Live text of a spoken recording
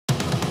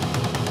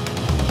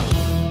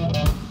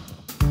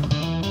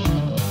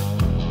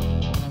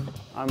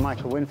I'm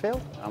Michael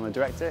Winfield. I'm a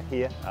director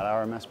here at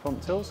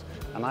RMSpumptools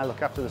and I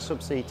look after the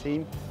subsea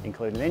team,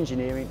 including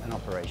engineering and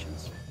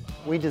operations.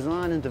 We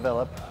design and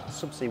develop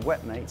subsea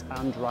wetmate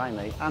and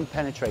drymate and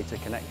penetrator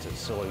connector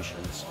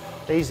solutions.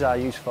 These are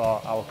used for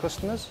our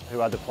customers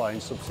who are deploying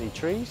subsea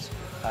trees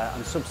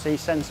and subsea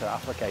sensor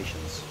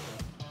applications.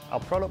 Our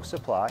product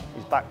supply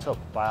is backed up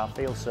by our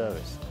field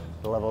service,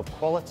 the level of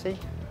quality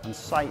and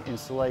site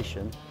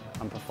installation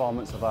and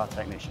performance of our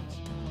technicians.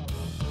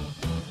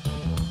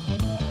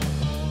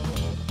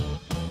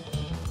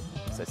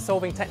 So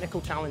solving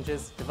technical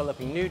challenges,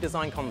 developing new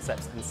design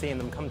concepts and seeing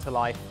them come to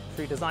life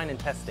through design and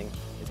testing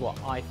is what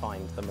I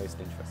find the most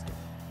interesting.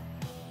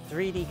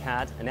 3D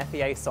CAD and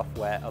FEA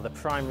software are the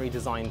primary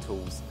design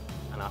tools,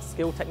 and our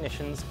skilled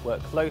technicians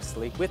work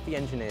closely with the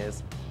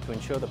engineers to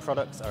ensure the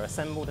products are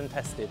assembled and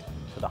tested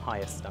to the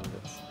highest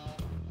standards.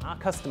 Our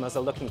customers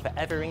are looking for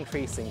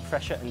ever-increasing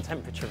pressure and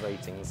temperature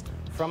ratings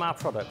from our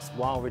products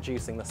while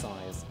reducing the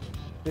size.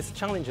 This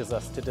challenges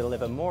us to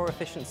deliver more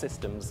efficient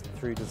systems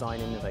through design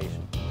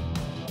innovation.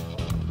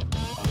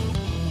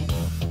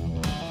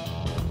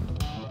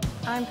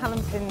 I'm Helen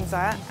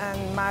Pinzer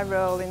and my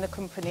role in the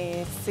company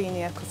is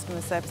Senior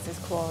Customer Services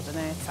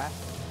Coordinator.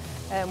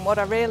 What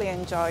I really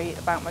enjoy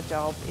about my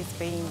job is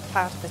being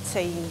part of a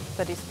team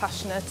that is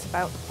passionate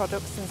about the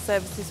products and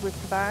services we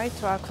provide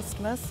to our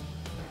customers.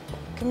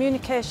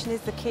 Communication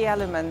is the key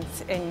element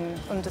in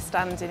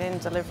understanding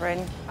and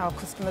delivering our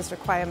customers'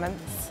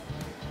 requirements,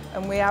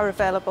 and we are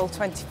available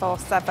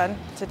 24/7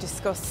 to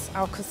discuss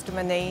our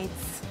customer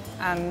needs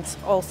and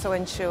also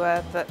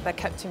ensure that they're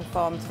kept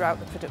informed throughout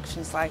the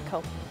production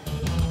cycle.